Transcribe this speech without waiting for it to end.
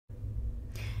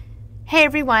Hey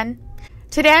everyone!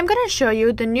 Today I'm going to show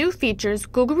you the new features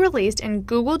Google released in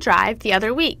Google Drive the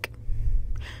other week.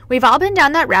 We've all been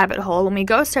down that rabbit hole when we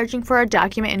go searching for a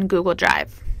document in Google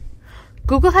Drive.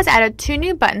 Google has added 2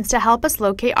 new buttons to help us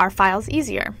locate our files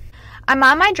easier. I'm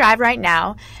on my Drive right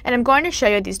now and I'm going to show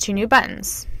you these 2 new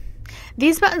buttons.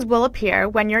 These buttons will appear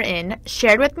when you're in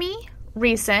Shared with Me,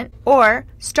 Recent, or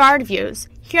Starred Views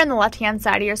here on the left-hand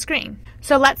side of your screen.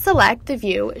 So let's select the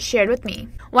view Shared with Me.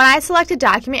 When I select a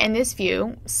document in this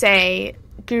view, say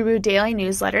Guru Daily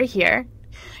Newsletter here,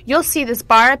 you'll see this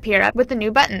bar appear with the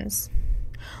new buttons.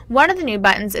 One of the new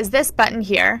buttons is this button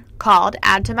here called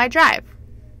Add to My Drive.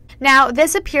 Now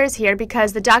this appears here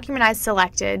because the document I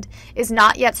selected is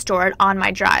not yet stored on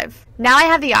my drive. Now I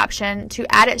have the option to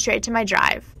add it straight to my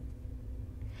drive.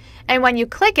 And when you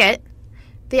click it,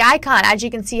 the icon, as you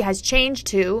can see, has changed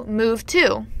to Move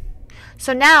To.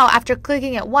 So now, after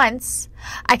clicking it once,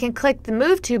 I can click the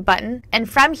Move To button, and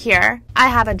from here, I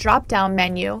have a drop-down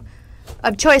menu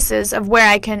of choices of where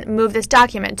I can move this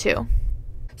document to.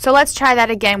 So let's try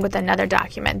that again with another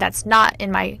document that's not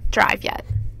in my drive yet.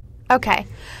 Okay,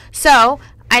 so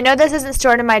I know this isn't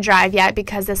stored in my drive yet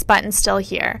because this button's still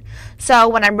here. So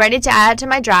when I'm ready to add it to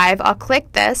my drive, I'll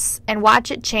click this and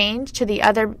watch it change to the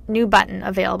other new button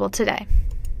available today.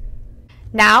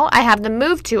 Now I have the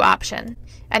Move To option,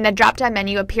 and the drop-down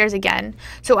menu appears again,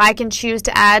 so I can choose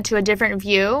to add to a different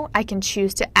view. I can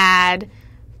choose to add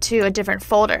to a different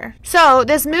folder. So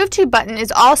this Move To button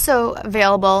is also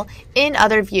available in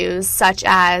other views, such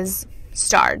as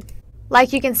Starred.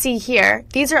 Like you can see here,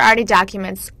 these are already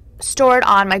documents stored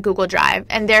on my Google Drive,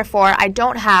 and therefore I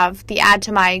don't have the Add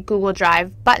to My Google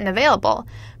Drive button available,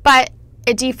 but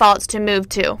it defaults to Move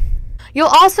To. You'll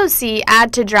also see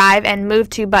Add to Drive and Move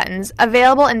To buttons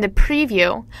available in the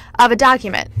preview of a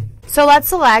document. So let's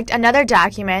select another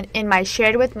document in my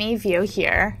Shared with Me view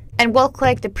here, and we'll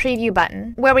click the Preview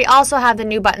button, where we also have the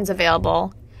new buttons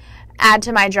available, Add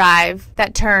to My Drive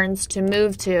that turns to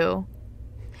Move To,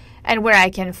 and where I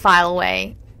can file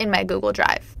away in my Google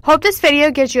Drive. Hope this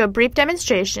video gives you a brief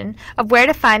demonstration of where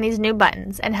to find these new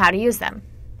buttons and how to use them.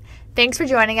 Thanks for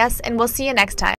joining us, and we'll see you next time.